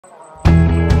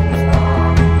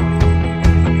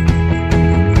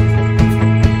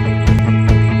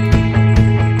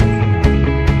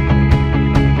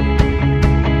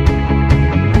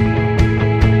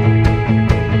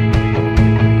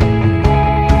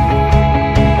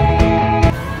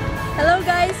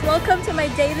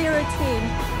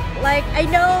Like,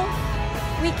 I know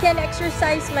we can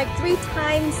exercise like 3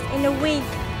 times in a week,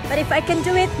 but if I can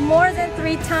do it more than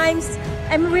 3 times,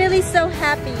 I'm really so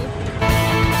happy.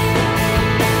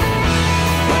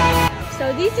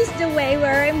 So this is the way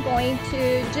where I'm going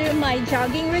to do my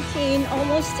jogging routine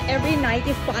almost every night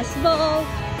if possible.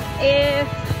 If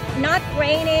not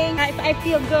raining, if I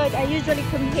feel good, I usually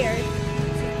come here.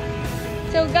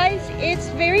 So guys, it's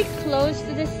very close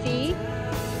to the sea.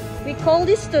 We call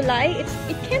this tulay.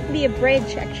 It can't be a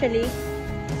bridge actually.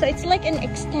 So it's like an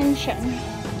extension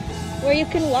where you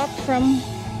can walk from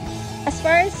as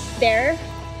far as there.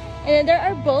 And then there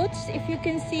are boats. If you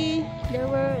can see, there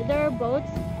are boats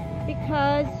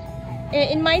because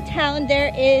in my town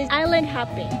there is island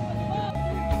hopping.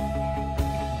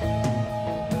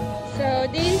 So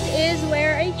this is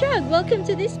where I jog. Welcome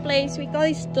to this place. We call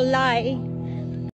it tulay.